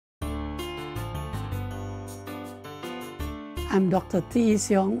I'm Dr. E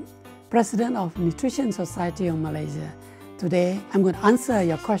Siong, President of Nutrition Society of Malaysia. Today, I'm going to answer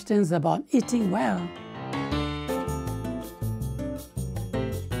your questions about eating well.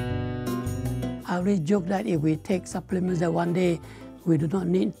 I always joke that if we take supplements that one day we do not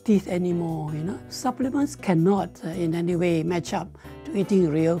need teeth anymore, Supplements cannot in any way match up to eating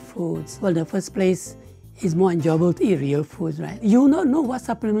real foods. Well, in the first place, it's more enjoyable to eat real foods, right? You don't know what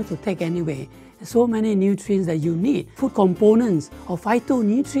supplements to take anyway. There's so many nutrients that you need, food components or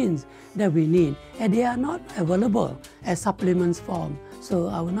phytonutrients that we need, and they are not available as supplements form. So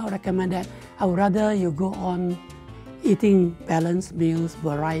I would not recommend that. I would rather you go on eating balanced meals,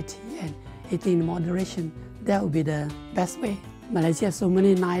 variety, and eating in moderation. That would be the best way. Malaysia has so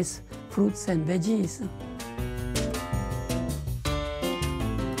many nice fruits and veggies.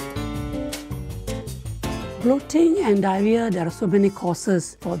 Bloating and diarrhea, there are so many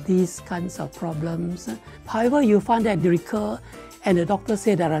causes for these kinds of problems. However, you find that they recur and the doctor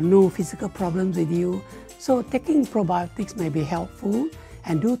said there are no physical problems with you. So taking probiotics may be helpful,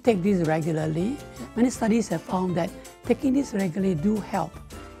 and do take this regularly. Many studies have found that taking this regularly do help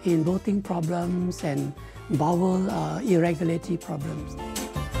in bloating problems and bowel irregularity problems.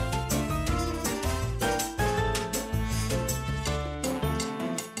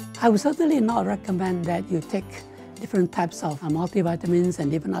 I would certainly not recommend that you take different types of multivitamins and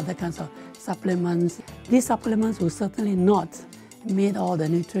different other kinds of supplements. These supplements will certainly not meet all the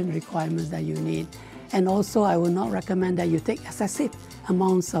nutrient requirements that you need. And also, I would not recommend that you take excessive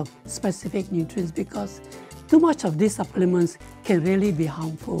amounts of specific nutrients, because too much of these supplements can really be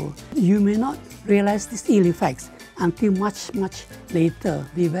harmful. You may not realize these ill effects until much later.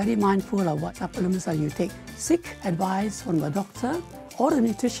 Be very mindful of what supplements you take. Seek advice from a doctor or a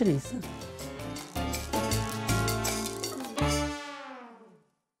nutritionist.